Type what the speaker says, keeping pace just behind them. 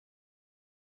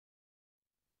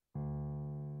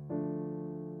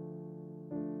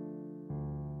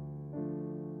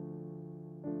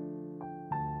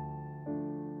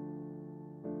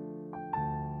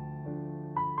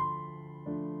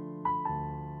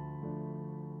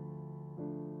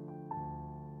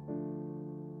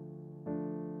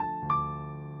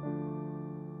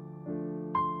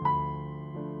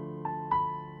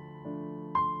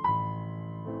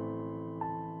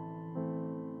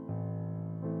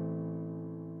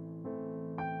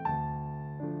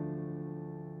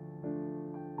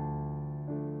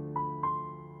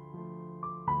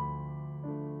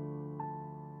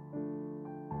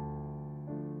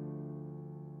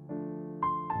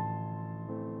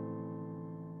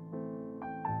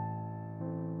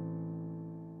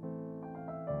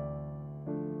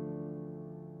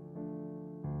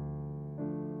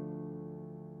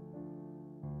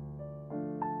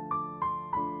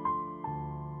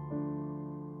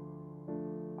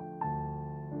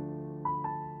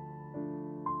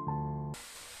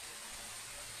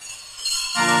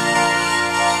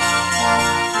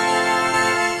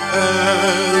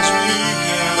as we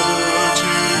gather to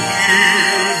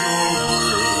hear your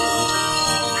word,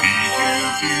 we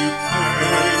give you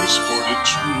thanks for the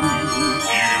truth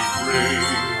you bring.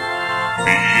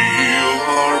 Fill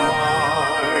our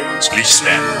minds, Please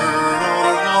stand.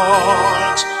 our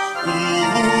hearts,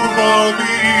 move our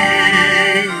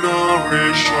being,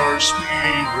 nourish our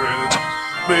spirit,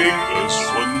 make us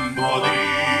one body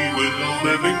with the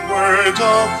living word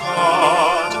of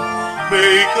God.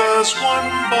 Make us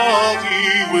one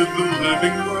body with the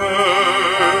living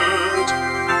word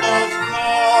of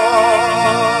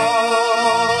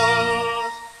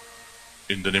God.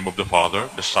 In the name of the Father,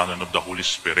 the Son, and of the Holy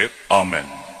Spirit. Amen.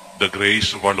 The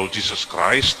grace of our Lord Jesus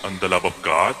Christ and the love of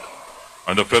God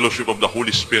and the fellowship of the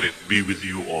Holy Spirit be with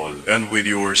you all. And with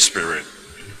your spirit.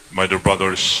 My dear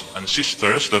brothers and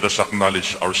sisters, let us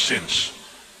acknowledge our sins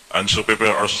and so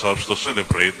prepare ourselves to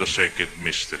celebrate the sacred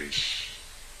mysteries.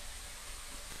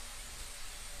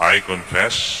 I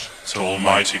confess To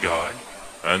Almighty God,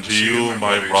 and to you,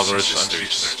 my brothers and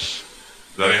sisters,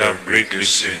 that I have greatly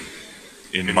sinned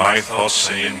in my thoughts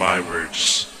and in my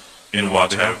words, in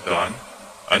what I have done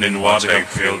and in what I have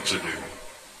failed to do,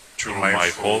 through my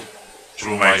fault,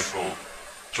 through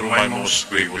my most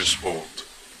grievous fault.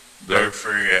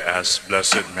 therefore I ask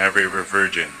Blessed Mary, the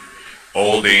Virgin,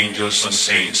 all the angels and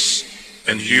saints,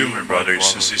 and you, my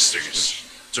brothers and sisters,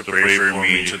 to pray for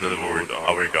me to the Lord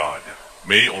our God.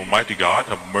 May Almighty God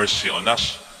have mercy on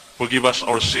us, forgive us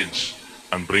our sins,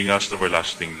 and bring us to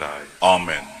everlasting life.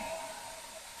 Amen.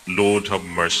 Lord, have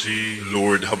mercy.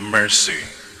 Lord, have mercy.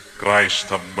 Christ,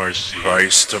 have mercy.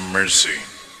 Christ, have mercy.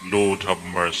 Lord, have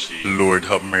mercy. Lord,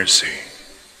 have mercy.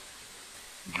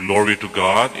 Glory to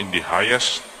God in the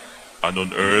highest, and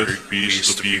on earth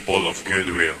peace to people of good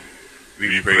will.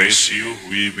 We praise you,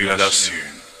 we bless you,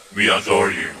 we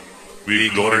adore you, we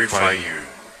glorify you.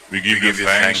 We give you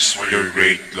thanks for your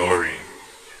great glory.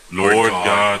 Lord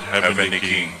God, Heavenly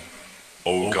King,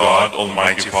 O God,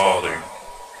 Almighty Father,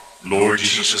 Lord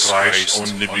Jesus Christ,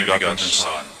 only begotten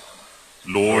Son,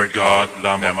 Lord God,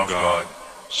 Lamb of God,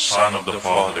 Son of the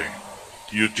Father,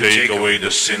 you take away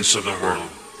the sins of the world,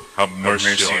 have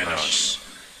mercy on us.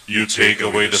 You take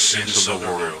away the sins of the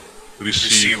world,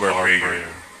 receive our prayer.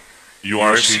 You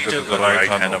are seated at the right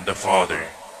hand of the Father,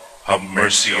 have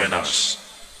mercy on us.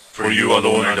 For you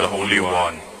alone are the Holy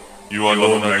One, you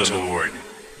alone are the Lord,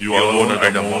 you alone are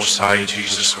the Most High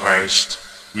Jesus Christ,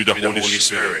 with the Holy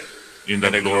Spirit, in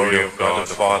the glory of God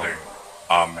the Father.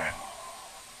 Amen.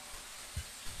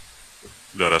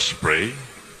 Let us pray.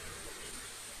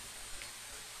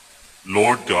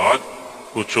 Lord God,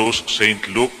 who chose Saint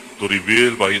Luke to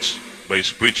reveal by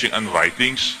his preaching and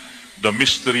writings the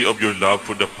mystery of your love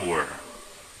for the poor,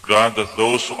 grant that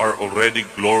those who already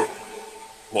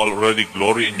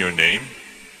glory in your name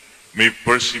may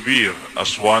persevere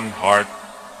as one heart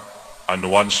and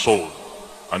one soul,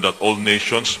 and that all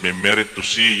nations may merit to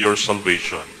see your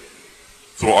salvation.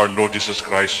 Through our Lord Jesus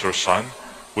Christ, your Son,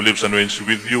 who lives and reigns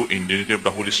with you in the unity of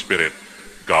the Holy Spirit,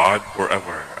 God,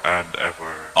 forever and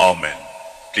ever. Amen.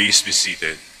 Please be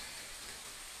seated.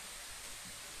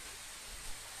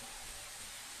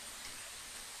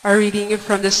 A reading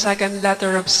from the second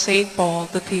letter of St. Paul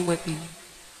to Timothy.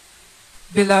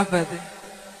 Beloved,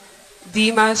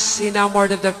 Demas,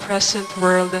 enamored of the present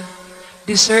world,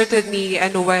 deserted me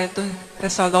and went to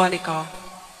Thessalonica,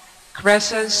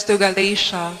 Crescens to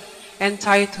Galatia, and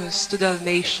Titus to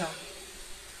Dalmatia.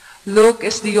 Luke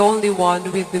is the only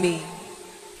one with me.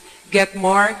 Get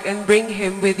Mark and bring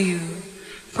him with you,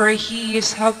 for he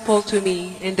is helpful to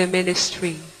me in the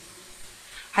ministry.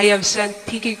 I have sent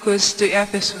Tychicus to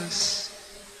Ephesus.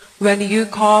 When you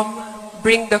come,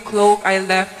 bring the cloak I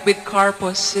left with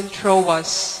Carpus in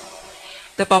Troas,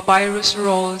 the papyrus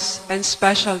rolls, and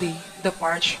especially the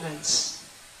parchments.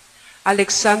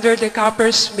 Alexander the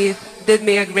coppersmith did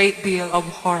me a great deal of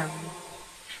harm.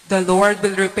 The Lord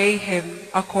will repay him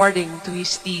according to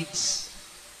his deeds.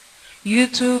 You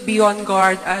too be on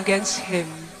guard against him,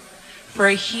 for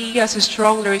he has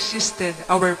strongly resisted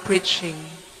our preaching.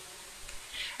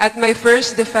 At my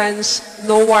first defense,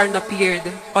 no one appeared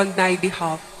on my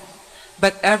behalf,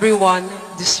 but everyone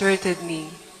deserted me.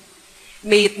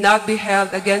 May it not be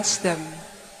held against them.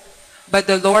 But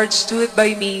the Lord stood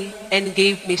by me and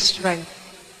gave me strength,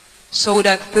 so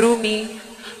that through me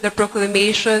the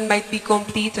proclamation might be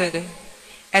completed,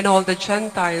 and all the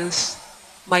Gentiles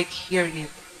might hear it.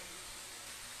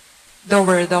 The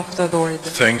word of the Lord.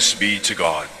 Thanks be to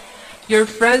God. Your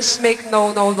friends make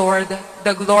known, O Lord,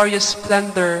 the glorious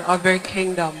splendor of your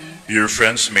kingdom. Your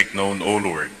friends make known, O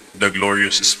Lord, the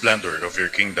glorious splendor of your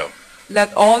kingdom.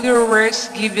 Let all your works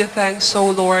give you thanks, O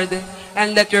Lord,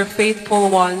 and let your faithful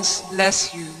ones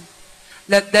bless you.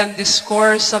 Let them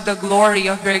discourse of the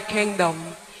glory of your kingdom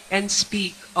and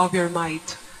speak of your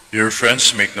might. Your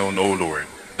friends make known, O Lord,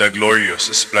 the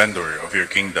glorious splendor of your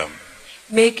kingdom.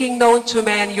 Making known to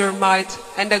men your might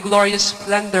and the glorious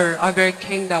splendor of your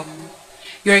kingdom.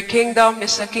 Your kingdom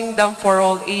is a kingdom for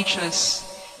all ages,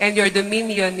 and your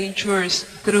dominion endures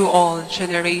through all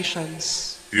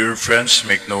generations. Your friends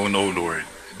make known, O Lord,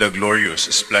 the glorious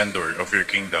splendor of your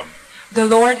kingdom. The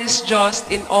Lord is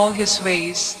just in all his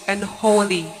ways and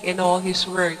holy in all his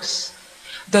works.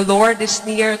 The Lord is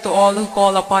near to all who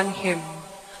call upon him,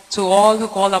 to all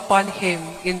who call upon him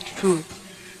in truth.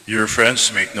 Your friends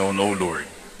make known, O Lord,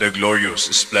 the glorious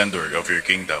splendor of your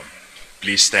kingdom.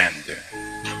 Please stand.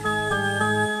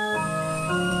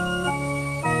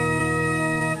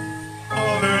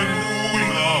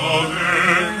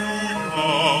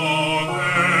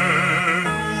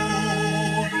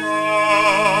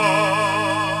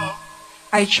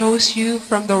 I chose you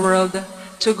from the world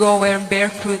to go and bear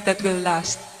fruit that will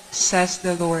last, says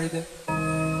the Lord.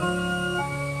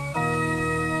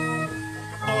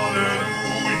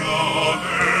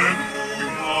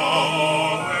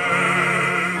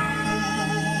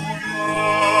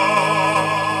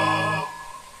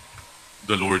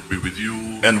 The Lord be with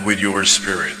you. And with your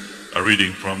spirit. A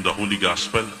reading from the Holy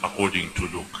Gospel according to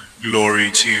Luke. Glory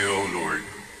to you, O Lord.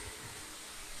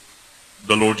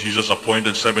 The Lord Jesus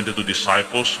appointed 72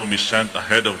 disciples whom he sent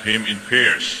ahead of him in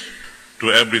pairs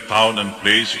to every town and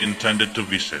place he intended to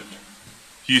visit.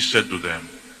 He said to them,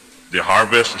 "The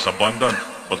harvest is abundant,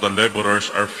 but the laborers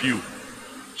are few.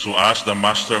 So ask the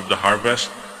master of the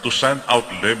harvest to send out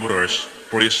laborers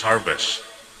for his harvest.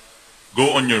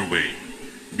 Go on your way.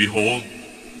 Behold,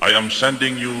 I am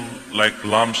sending you like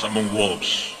lambs among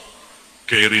wolves.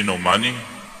 Carry no money,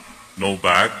 no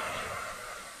bag,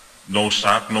 no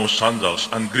sack, no sandals,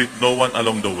 and greet no one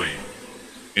along the way.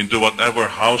 Into whatever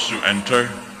house you enter,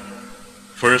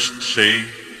 first say,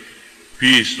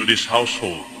 'Peace to this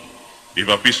household.'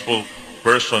 If a peaceful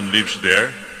person lives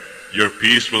there, your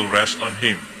peace will rest on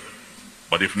him.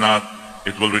 But if not,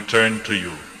 it will return to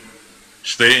you.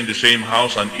 Stay in the same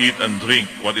house and eat and drink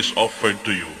what is offered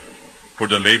to you,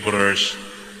 for the laborers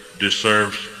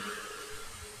deserve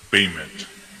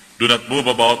payment. Do not move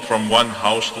about from one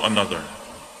house to another.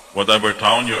 Whatever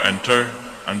town you enter,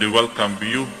 and they welcome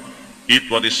you,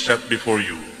 eat what is set before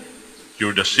you.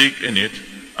 Cure the sick in it,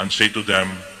 and say to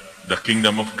them, 'The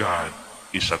kingdom of God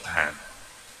is at hand.'"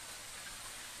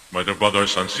 My dear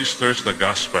brothers and sisters, the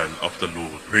Gospel of the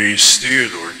Lord. Praise to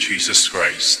you, Lord Jesus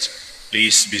Christ.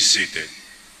 Please be seated.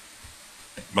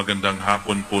 Magandang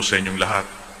hapon po sa inyong lahat.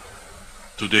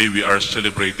 Today we are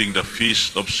celebrating the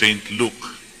feast of Saint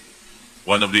Luke,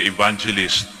 one of the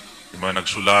evangelists, yung mga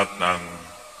nagsulat ng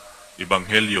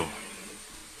Ebanghelyo.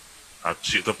 At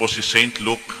ito po si Saint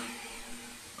Luke,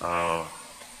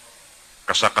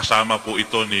 kasama po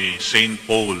ito ni Saint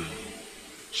Paul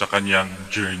sa kanyang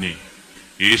journey.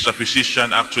 He is a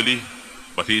physician actually,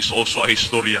 but he is also a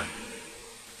historian.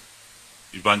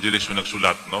 Evangelist yung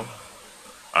nagsulat, no?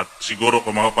 At siguro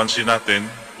kung mapapansin natin,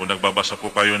 kung nagbabasa po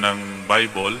kayo ng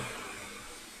Bible,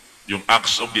 yung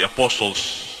Acts of the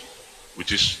Apostles,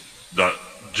 which is the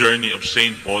journey of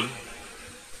Saint Paul,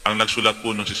 ang nagsulat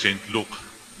po nun si Saint Luke.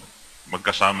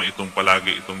 Magkasama itong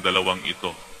palagi, itong dalawang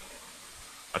ito.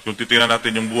 At kung titingnan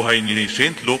natin yung buhay ni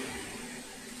Saint Luke,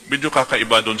 medyo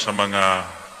kakaiba doon sa mga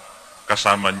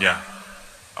kasama niya.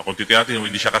 At kung titingnan natin,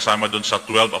 hindi siya kasama doon sa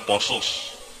 12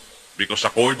 apostles. Because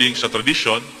according sa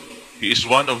tradition, he is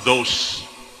one of those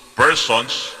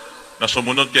persons na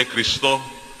sumunod kay Kristo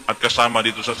at kasama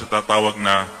dito sa tatawag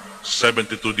na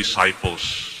 72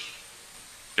 disciples.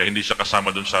 Kaya hindi siya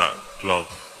kasama doon sa 12.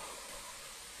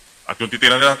 At kung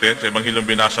titingnan natin, sa Ebanghelyong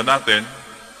binasa natin,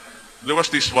 there was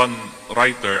this one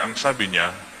writer, ang sabi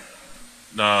niya,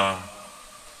 na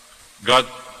God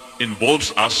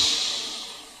involves us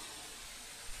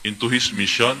into His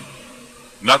mission,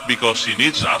 not because He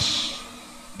needs us,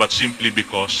 but simply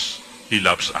because He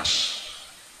loves us.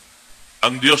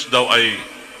 Ang Diyos daw ay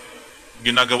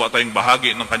ginagawa tayong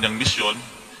bahagi ng kanyang misyon,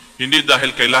 hindi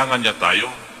dahil kailangan niya tayo,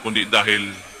 kundi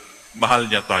dahil mahal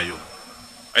niya tayo.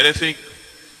 And I think,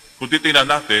 kung titingnan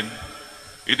natin,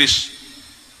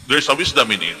 there's a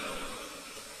wisdom in it.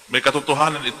 May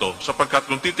katotohanan ito, sapagkat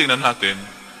kung titingnan natin,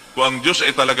 kung ang Diyos ay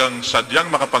talagang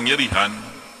sadyang makapangyarihan,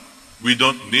 we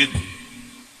don't need.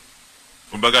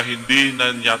 Kumbaga, hindi na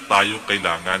niya tayo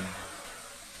kailangan.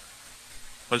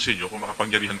 Pansin nyo, kung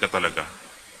makapangyarihan ka talaga.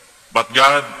 But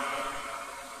God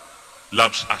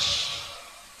loves us.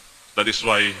 That is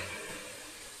why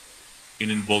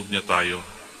in-involve niya tayo.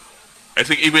 I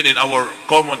think even in our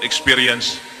common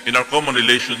experience, in our common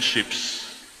relationships,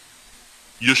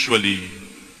 usually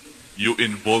you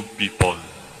involve people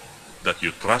that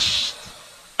you trust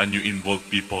and you involve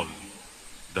people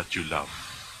that you love.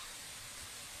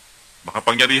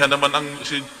 Makapangyarihan naman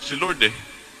si Lord eh.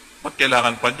 Ba't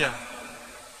kailangan pa niya?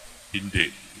 Hindi.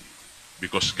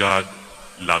 Because God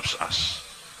loves us.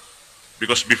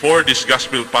 Because before this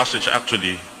gospel passage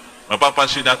actually,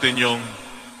 mapapansin natin yung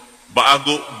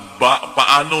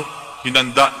paano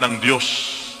hinanda ng Diyos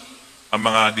ang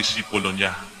mga disipulo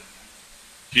niya.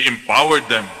 He empowered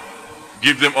them,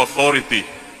 give them authority,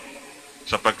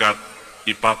 sapagkat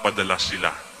ipapadala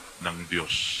sila ng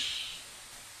Diyos.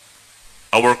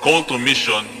 Our call to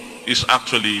mission is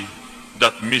actually,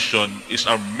 that mission is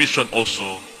our mission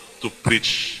also to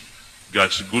preach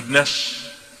God's goodness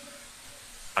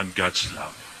and God's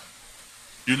love.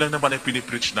 Yun lang naman ay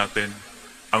pinipreach natin,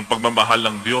 ang pagmamahal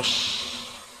ng Diyos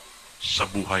sa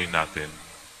buhay natin.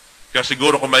 Kaya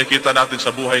siguro kung makikita natin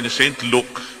sa buhay ni Saint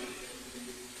Luke,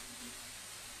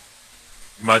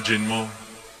 imagine mo,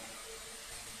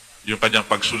 yung kanyang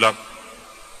pagsulat,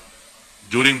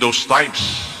 during those times,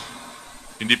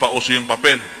 hindi pa uso yung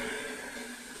papel,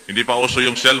 hindi pa uso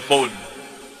yung cellphone.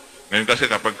 Ngayon kasi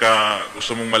kapag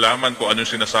gusto mong malaman kung ano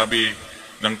yung sinasabi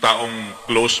ng taong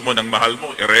close mo, ng mahal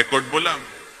mo, i-record mo lang.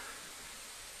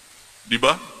 Di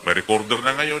ba? May recorder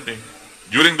na ngayon eh.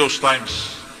 During those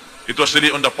times, it was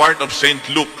really on the part of Saint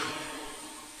Luke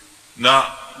na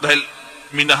dahil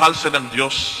minahal siya ng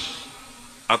Diyos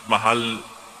at mahal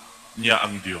niya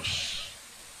ang Diyos.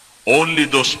 Only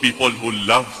those people who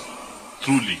love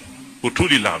truly, who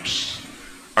truly loves,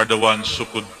 are the ones who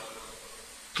could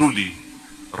truly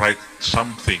write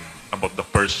something about the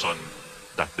person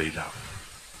that they love.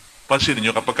 Pansinin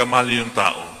niyo, kapag kamahal niyo yung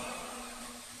tao,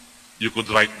 you could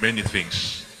write many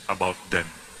things about them.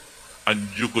 And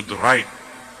you could write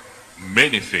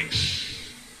many things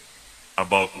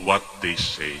about what they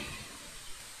say.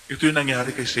 Ito yung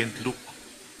nangyari kay Saint Luke.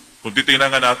 Kung titingnan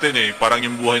nga natin parang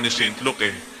yung buhay ni Saint Luke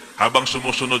habang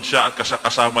sumusunod siya at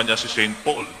kasama niya si Saint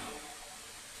Paul.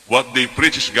 What they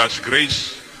preach is God's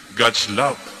grace, God's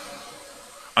love.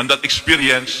 And that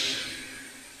experience,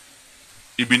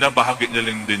 ibinabahagi niya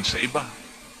lang din sa iba.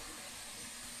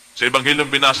 Sa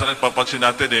Ebanghelyong binasa natin, papansin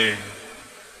natin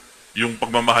yung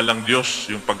pagmamahal ng Diyos,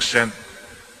 yung pag-send.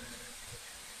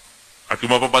 At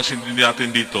kung mapapansin din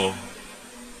natin dito,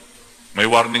 may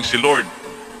warning si Lord.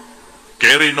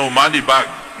 Carry no money bag,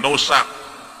 no sack.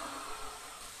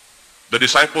 The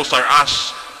disciples are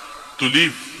asked to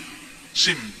live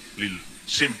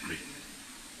simply,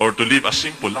 or to live a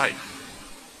simple life.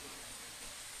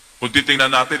 Kung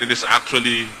titingnan natin, it is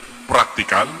actually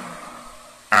practical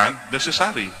and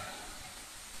necessary.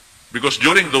 Because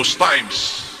during those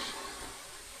times,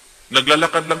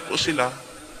 naglalakad lang po sila.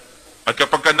 At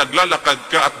kapag ka naglalakad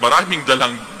ka at maraming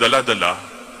dala-dala,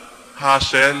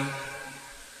 hassle,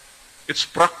 it's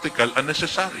practical and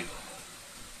necessary.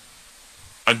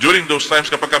 And during those times,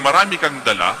 kapag ka marami kang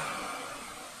dala,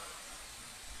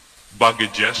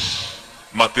 baggages,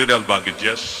 material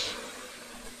baggages,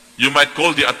 you might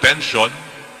call the attention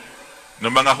ng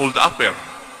mga hold-upper.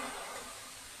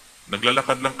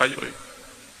 Naglalakad lang kayo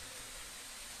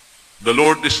The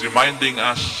Lord is reminding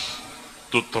us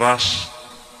to trust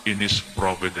in His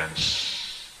providence.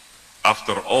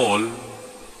 After all,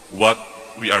 what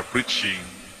we are preaching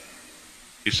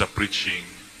is a preaching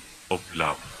of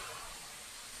love.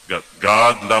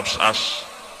 God loves us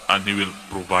and He will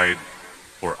provide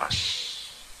for us.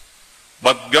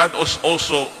 But God is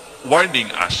also warning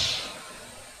us,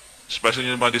 especially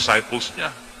yung mga disciples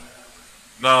niya,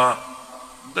 na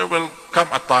there will come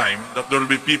a time that there will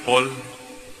be people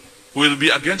who will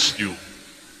be against you.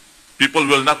 People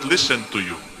will not listen to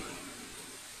you.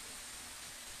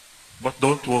 But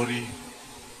don't worry,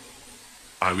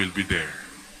 I will be there.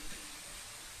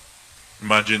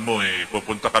 Imagine mo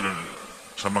pupunta ka nun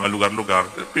sa mga lugar-lugar,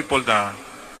 people na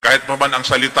kahit pa man ang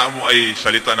salita mo ay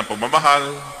salita ng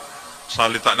pagmamahal,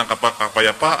 salita ng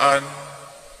kapayapaan,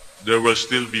 there will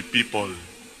still be people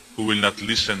who will not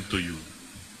listen to you.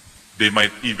 They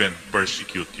might even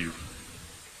persecute you.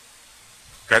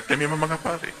 Kahit kami mga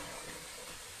pare.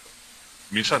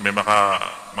 Minsan may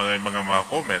mga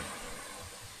comment,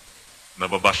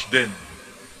 nababash din.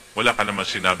 Wala ka naman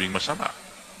sinabing masama.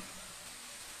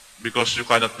 Because you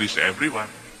cannot please everyone.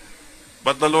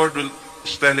 But the Lord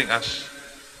is telling us,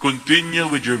 continue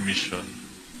with your mission.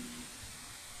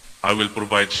 I will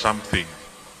provide something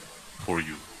for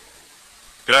you.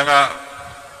 Kaya nga,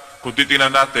 kung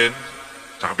titingnan natin,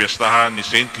 sa kapiyastahan ni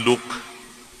Saint Luke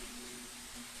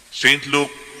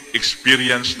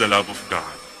experienced the love of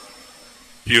God.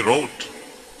 He wrote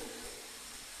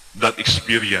that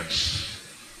experience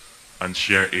and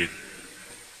shared it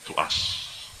to us.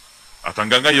 At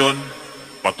hanggang ngayon,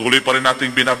 patuloy pa rin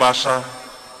nating binabasa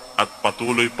at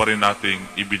patuloy pa rin nating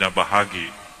ibinabahagi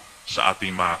sa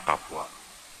ating mga kapwa.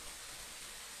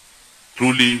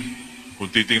 Truly, kung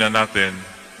titingnan natin,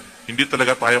 hindi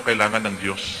talaga tayo kailangan ng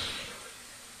Diyos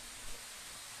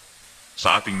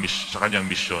sa kanyang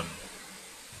misyon.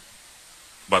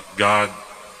 But God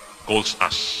calls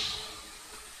us.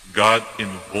 God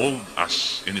involved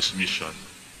us in His mission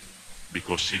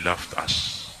because He loved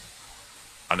us.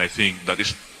 And I think that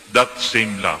is that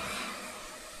same love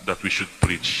that we should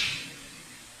preach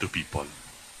to people.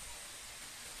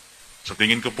 Sa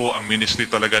tingin ko po, ang ministry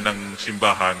talaga ng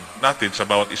simbahan natin sa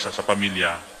bawat isa sa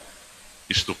pamilya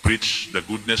is to preach the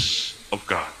goodness of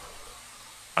God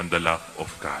and the love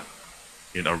of God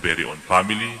in our very own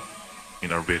family,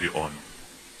 in our very own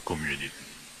community.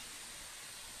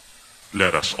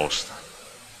 Let us all stand.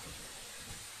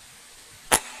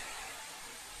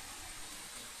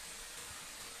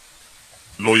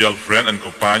 Loyal friend and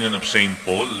companion of St.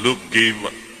 Paul, Luke gave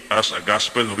us a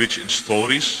gospel rich in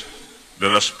stories.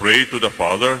 Let us pray to the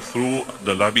Father through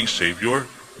the loving Savior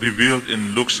revealed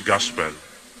in Luke's gospel.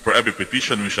 For every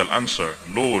petition we shall answer,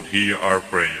 Lord, hear our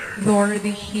prayer. Lord,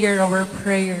 hear our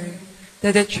prayer,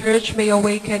 that the Church may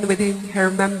awaken within her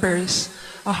members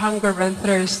a hunger and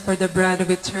thirst for the bread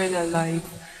of eternal life.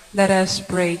 Let us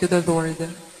pray to the Lord.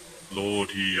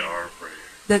 Lord, hear our prayer.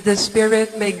 That the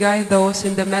Spirit may guide those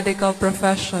in the medical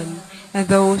profession and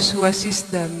those who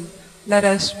assist them. Let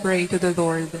us pray to the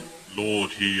Lord. Lord,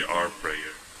 hear our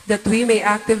prayer. That we may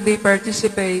actively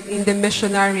participate in the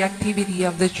missionary activity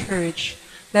of the Church.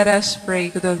 Let us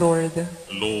pray to the Lord.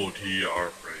 Lord, hear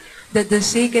our prayer. That the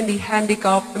sick and the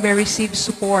handicapped may receive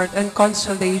support and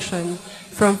consolation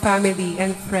from family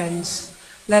and friends.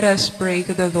 Let us pray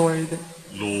to the Lord.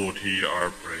 Lord, hear our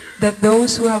prayer. That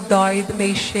those who have died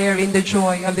may share in the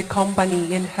joy of the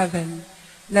company in heaven.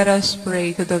 Let us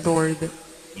pray to the Lord.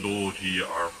 Lord, hear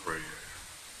our prayer.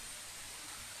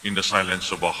 In the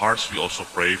silence of our hearts, we also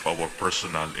pray for our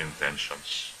personal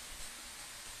intentions.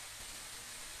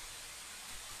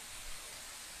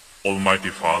 Almighty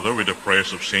Father, with the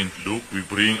prayers of St. Luke, we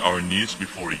bring our needs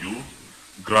before you.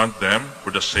 Grant them for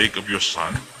the sake of your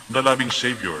Son, the loving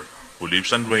Savior, who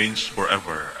lives and reigns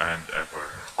forever and ever.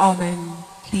 Amen.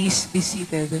 Please be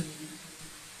seated.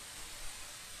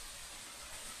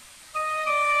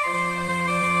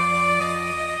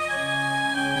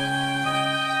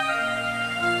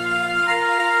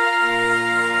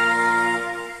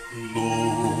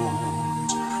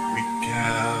 Lord, we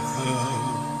gather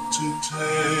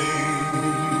today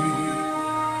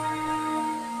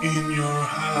in your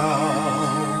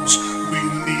house, we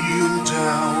kneel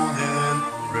down and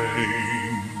pray.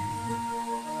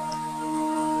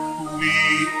 We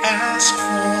ask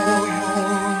for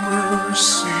your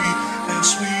mercy as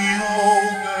we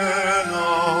open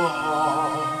our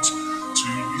hearts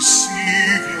to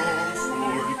receive your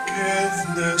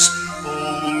forgiveness, O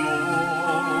Lord.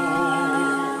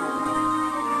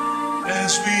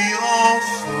 As we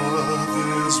offer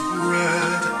this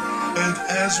bread and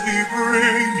as we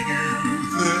bring you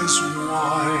this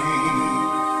wine,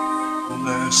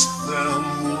 bless them,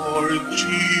 Lord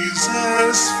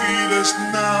Jesus, feed us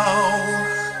now,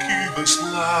 give us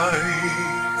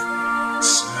life,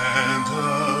 send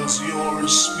us your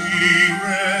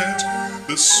Spirit,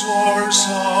 the source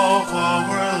of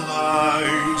our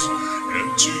lives, and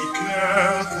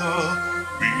together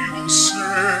we will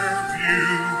serve you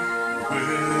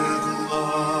with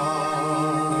love.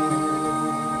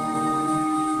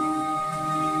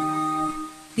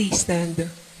 Please stand.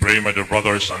 Pray, my dear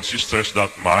brothers and sisters, that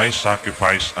my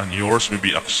sacrifice and yours may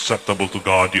be acceptable to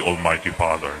God, the Almighty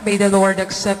Father. May the Lord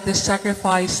accept this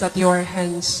sacrifice at your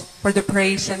hands for the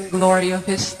praise and glory of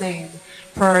his name,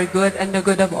 for our good and the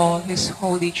good of all his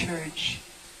holy Church.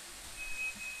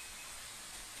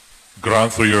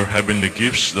 Grant through your heavenly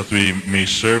gifts that we may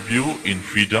serve you in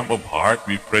freedom of heart,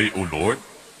 we pray, O Lord,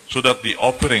 so that the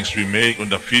offerings we make on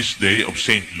the feast day of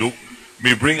St. Luke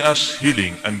may bring us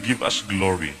healing and give us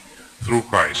glory.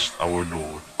 Through Christ our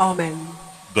Lord. Amen.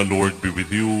 The Lord be with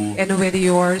you. And with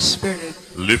your spirit.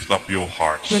 Lift up your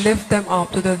hearts. We lift them up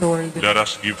to the Lord. Let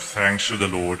us give thanks to the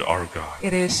Lord our God.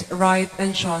 It is right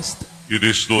and just. It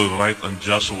is the right and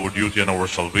just our duty and our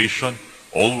salvation,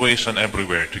 always and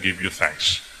everywhere to give you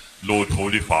thanks. Lord,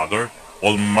 Holy Father,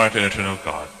 Almighty and eternal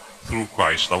God, through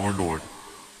Christ our Lord.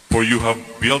 For you have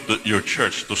built your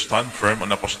church to stand firm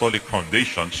on apostolic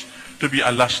foundations, to be a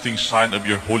lasting sign of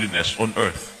your holiness on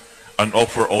earth, and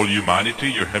offer all humanity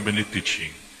your heavenly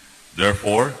teaching.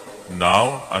 Therefore,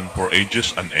 now and for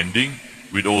ages unending,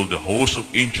 with all the host of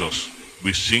angels,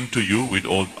 we sing to you with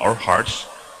all our hearts,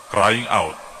 crying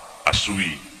out, as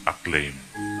we acclaim.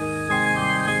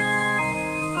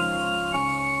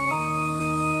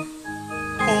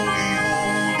 Holy,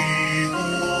 holy,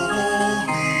 holy,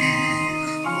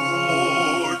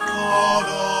 Lord God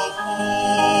of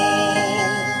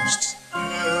hosts.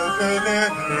 Heaven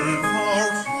and earth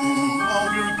are full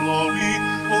of your glory.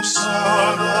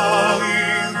 Hosanna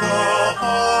in the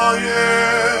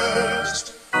highest.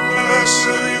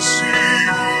 Blessed is he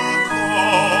who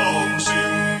comes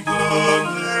in the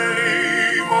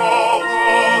name of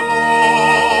the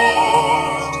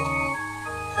Lord.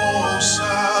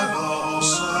 Hosanna,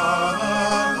 Hosanna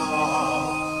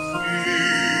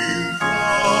in the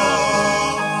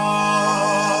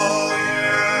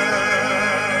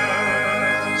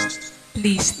highest.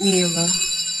 Please kneel.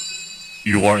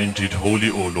 You are indeed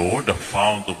holy, O Lord, the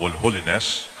fount of all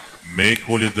holiness. Make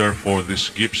holy therefore these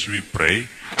gifts, we pray,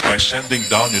 by sending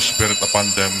down your Spirit upon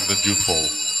them the dewfall,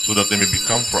 so that they may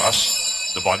become for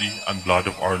us the body and blood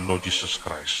of our Lord Jesus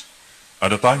Christ. At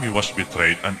the time he was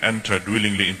betrayed and entered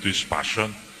willingly into his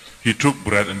passion, he took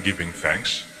bread and giving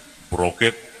thanks, broke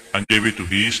it, and gave it to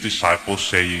his disciples,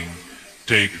 saying,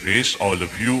 Take this, all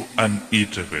of you, and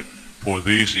eat of it, for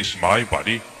this is my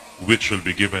body, which will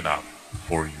be given up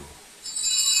for you.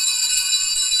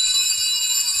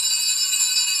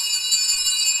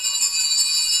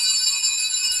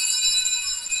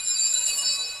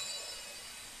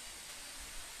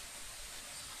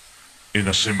 In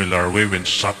a similar way, when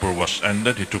supper was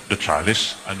ended, he took the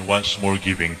chalice, and once more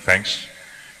giving thanks,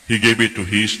 he gave it to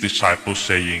his disciples,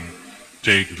 saying,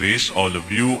 Take this, all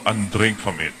of you, and drink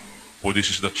from it, for this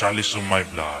is the chalice of my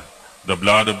blood, the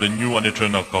blood of the new and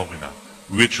eternal covenant,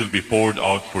 which will be poured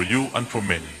out for you and for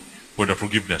many, for the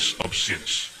forgiveness of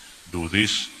sins. Do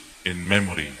this in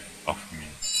memory of me.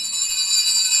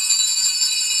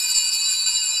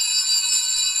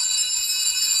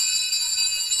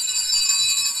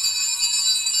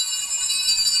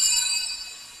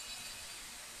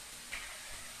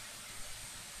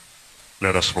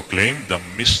 Let us proclaim the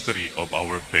mystery of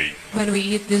our faith. When we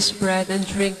eat this bread and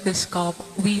drink this cup,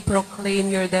 we proclaim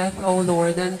your death, O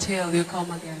Lord, until you come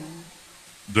again.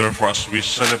 Therefore, as we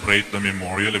celebrate the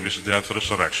memorial of his death and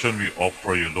resurrection, we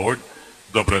offer you, Lord,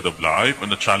 the bread of life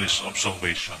and the chalice of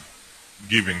salvation,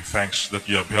 giving thanks that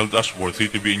you have held us worthy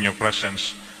to be in your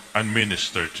presence and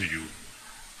minister to you.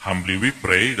 Humbly we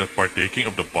pray that partaking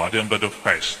of the body and blood of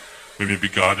Christ, we may be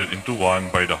gathered into one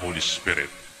by the Holy Spirit.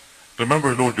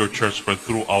 Remember, Lord, your church spread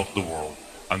throughout the world,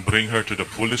 and bring her to the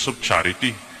fullness of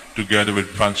charity, together with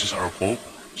Francis our Pope,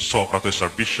 Socrates our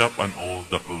Bishop, and all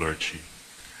the clergy.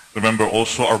 Remember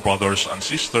also our brothers and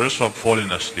sisters who have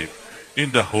fallen asleep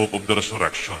in the hope of the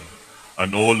resurrection,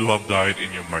 and all who have died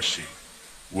in your mercy.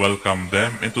 Welcome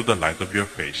them into the light of your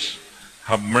face.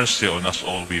 Have mercy on us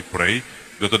all, we pray,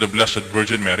 that to the Blessed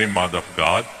Virgin Mary, Mother of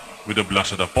God, with the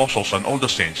blessed apostles and all the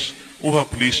saints who have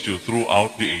pleased you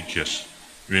throughout the ages,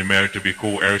 we may merit to be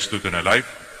co-heirs to eternal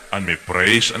life, and may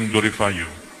praise and glorify you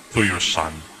through your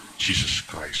Son, Jesus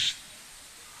Christ.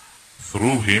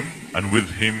 Through him, and with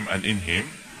him, and in him,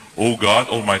 O God,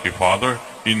 Almighty Father,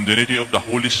 in the unity of the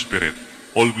Holy Spirit,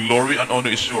 all glory and honor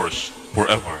is yours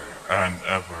forever and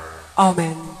ever.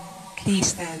 Amen. Please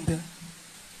stand.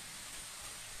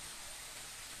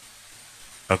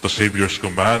 At the Savior's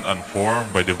command and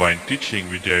formed by divine teaching,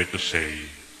 we dare to say,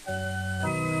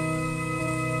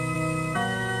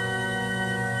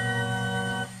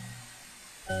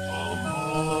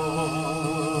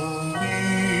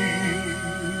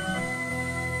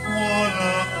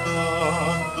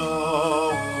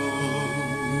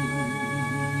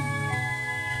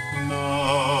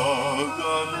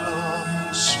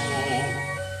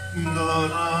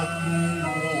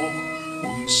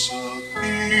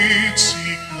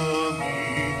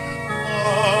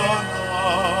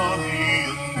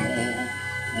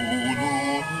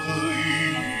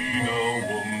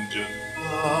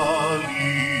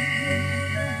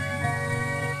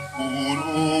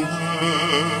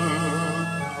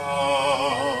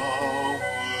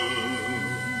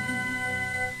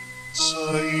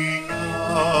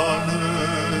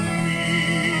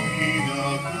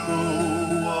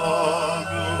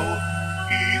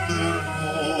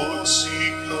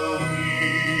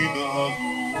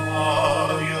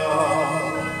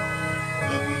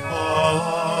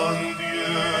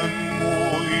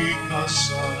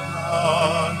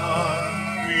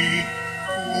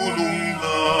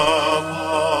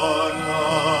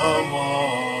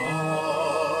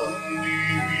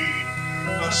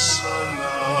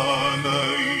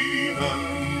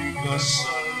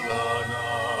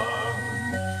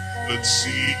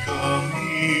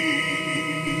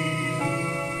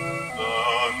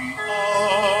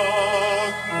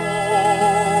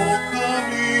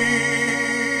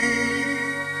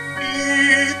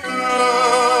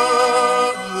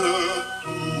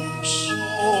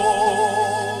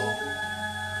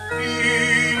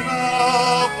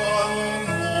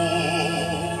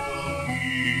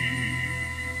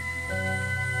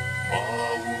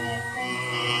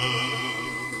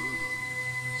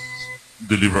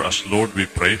 Deliver us, Lord, we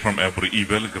pray, from every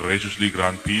evil. Graciously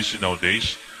grant peace in our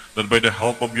days, that by the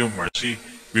help of your mercy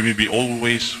we may be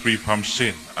always free from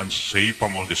sin and safe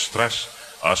from all distress,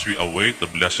 as we await the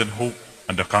blessed hope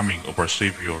and the coming of our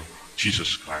Savior,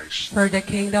 Jesus Christ. For the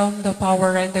kingdom, the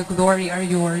power, and the glory are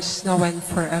yours, now and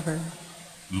forever.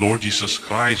 Lord Jesus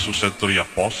Christ, who said to the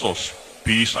apostles,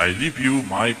 "Peace I leave you,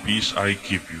 my peace I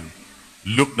give you,"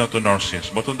 look not on our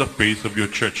sins, but on the faith of your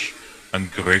church, and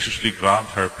graciously grant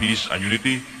her peace and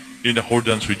unity in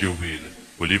accordance with your will,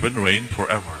 who live and reign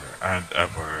forever and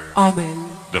ever.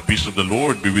 Amen. The peace of the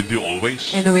Lord be with you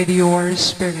always. And with your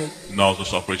spirit. Now to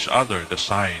offer each other the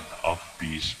sign of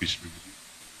peace. Peace be with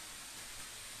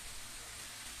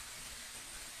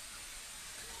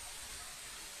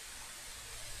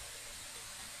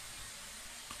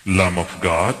you. Lamb of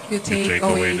God, You take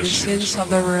away the sins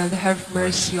of the world, have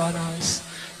mercy on us.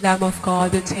 Lamb of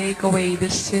God, you take away the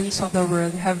sins of the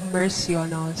world, have mercy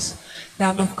on us.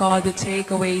 Lamb of God, you take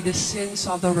away the sins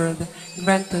of the world,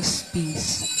 grant us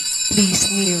peace. Please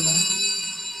kneel.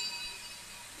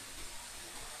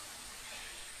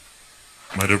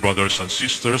 My dear brothers and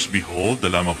sisters, behold the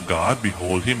Lamb of God,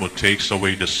 behold him who takes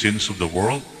away the sins of the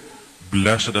world.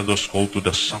 Blessed are those called to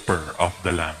the supper of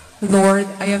the Lamb. Lord,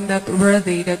 I am not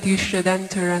worthy that you should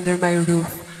enter under my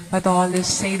roof, but only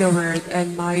say the word,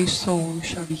 and my soul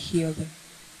shall be healed.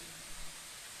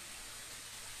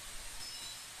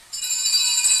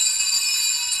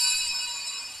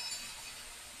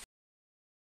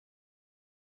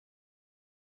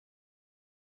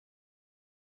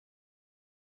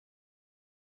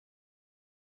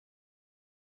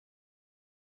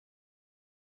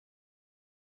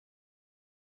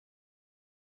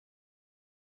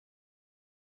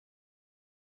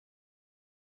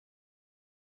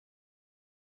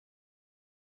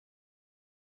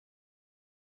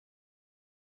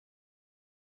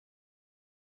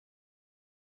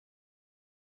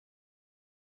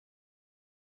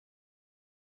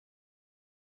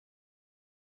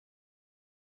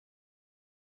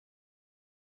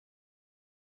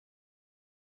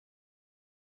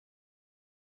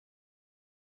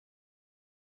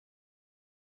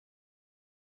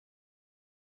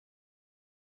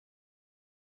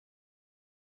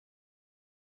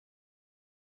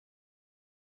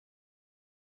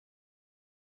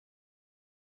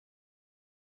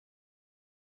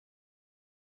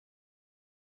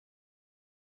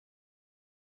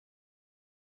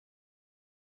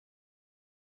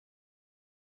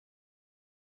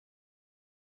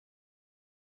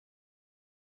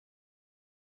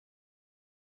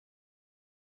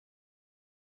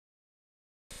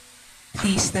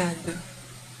 Please stand.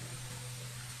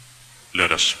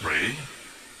 Let us pray.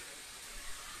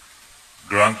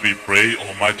 Grant, we pray,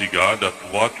 Almighty God, that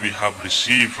what we have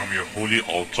received from your holy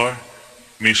altar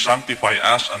may sanctify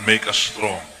us and make us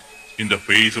strong in the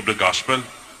faith of the gospel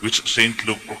which St.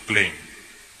 Luke proclaimed.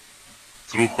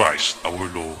 Through Christ our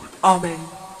Lord. Amen.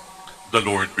 The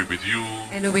Lord be with you.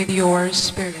 And with your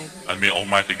spirit. And may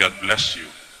Almighty God bless you,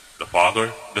 the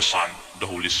Father, the Son, the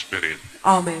Holy Spirit.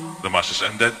 Amen. The Mass is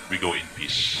ended. We go in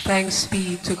peace. Thanks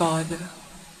be to God.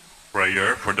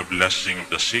 Prayer for the blessing of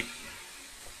the sick.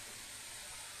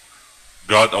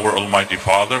 God, our Almighty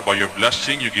Father, by your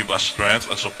blessing you give us strength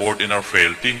and support in our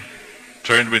frailty.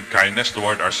 Turn with kindness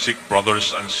toward our sick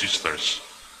brothers and sisters.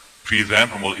 Free them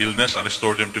from all illness and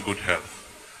restore them to good health.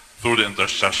 Through the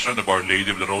intercession of Our Lady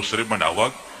of the Rosary,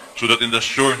 Manaoag, so that in the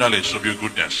sure knowledge of your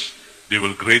goodness, they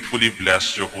will gratefully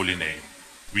bless your holy name.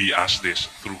 We ask this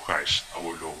through Christ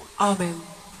our Lord. Amen.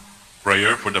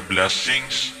 Prayer for the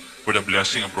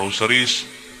blessing of rosaries,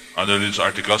 under these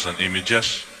articles and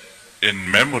images, in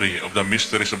memory of the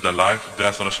mysteries of the life,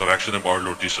 death, and resurrection of our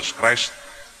Lord Jesus Christ,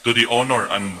 to the honor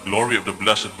and glory of the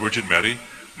Blessed Virgin Mary,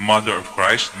 Mother of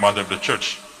Christ, Mother of the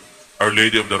Church, Our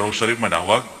Lady of the Rosary,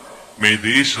 Manaoag, may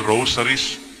these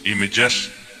rosaries, images,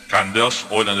 candles,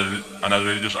 oil, and other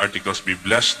religious articles be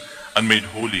blessed and made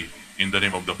holy in the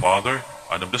name of the Father,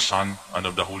 and of the Son, and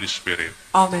of the Holy Spirit.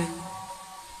 Amen.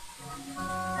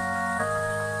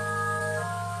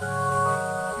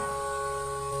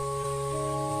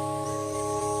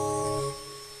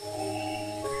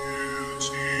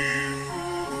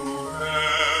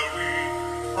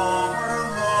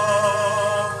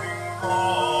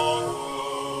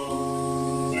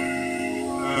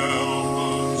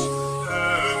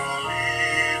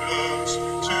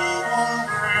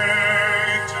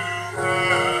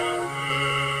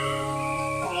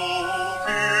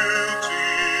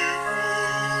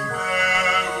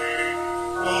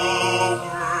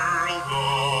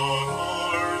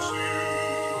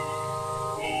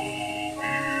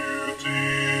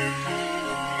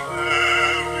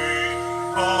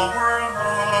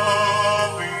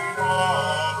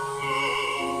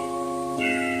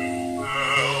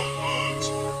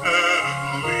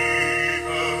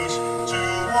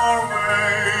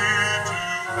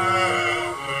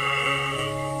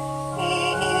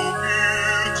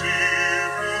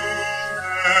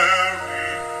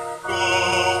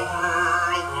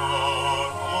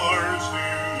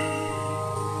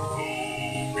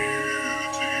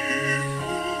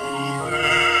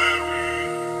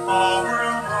 our